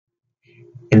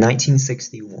In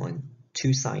 1961,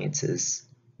 two scientists,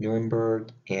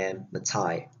 Nirenberg and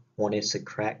Matai, wanted to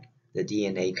crack the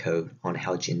DNA code on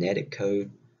how genetic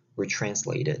code were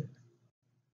translated.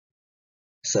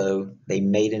 So they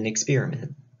made an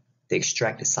experiment. They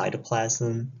extracted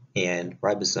cytoplasm and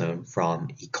ribosome from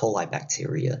E. coli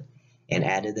bacteria and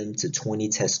added them to 20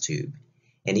 test tubes.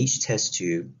 And each test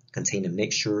tube contained a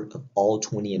mixture of all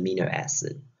 20 amino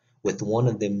acids, with one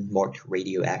of them marked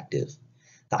radioactive.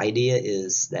 The idea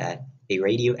is that a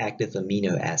radioactive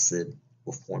amino acid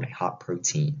will form a hot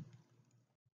protein.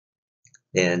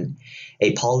 Then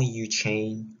a poly-U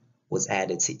chain was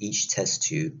added to each test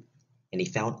tube, and he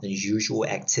found unusual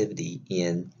activity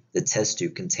in the test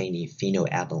tube containing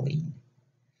phenylalanine.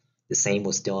 The same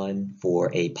was done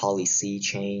for a poly-C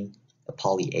chain, a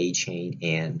poly-A chain,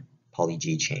 and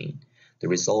poly-G chain. The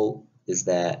result is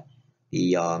that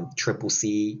the triple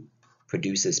C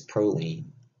produces proline,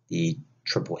 the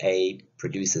triple A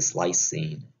produces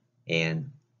lysine,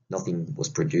 and nothing was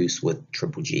produced with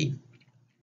triple G.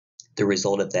 The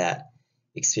result of that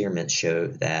experiment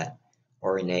showed that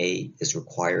RNA is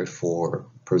required for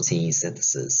protein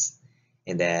synthesis,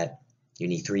 and that you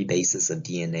need 3 bases of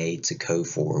DNA to code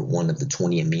for one of the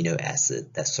 20 amino acids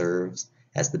that serves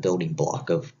as the building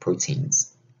block of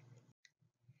proteins.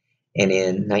 And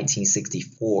in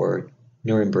 1964,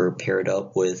 Nirenberg paired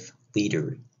up with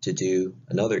Leader to do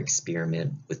another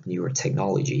experiment with newer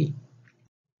technology.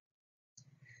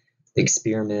 The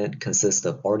experiment consists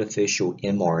of artificial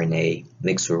mRNA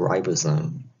mixed with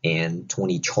ribosome and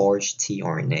 20 charged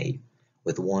tRNA,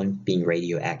 with one being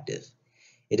radioactive.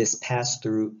 It is passed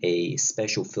through a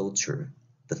special filter.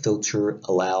 The filter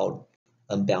allowed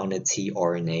unbounded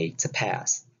tRNA to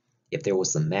pass. If there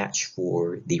was a match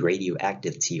for the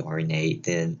radioactive tRNA,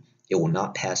 then it will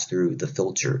not pass through the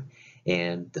filter,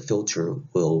 and the filter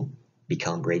will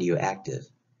become radioactive.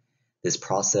 This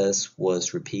process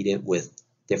was repeated with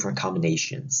different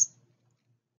combinations.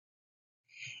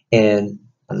 In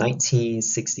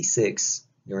 1966,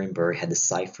 Nirenberg had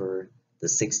deciphered the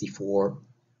 64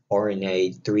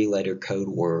 RNA 3-letter code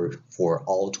word for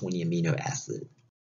all 20 amino acids.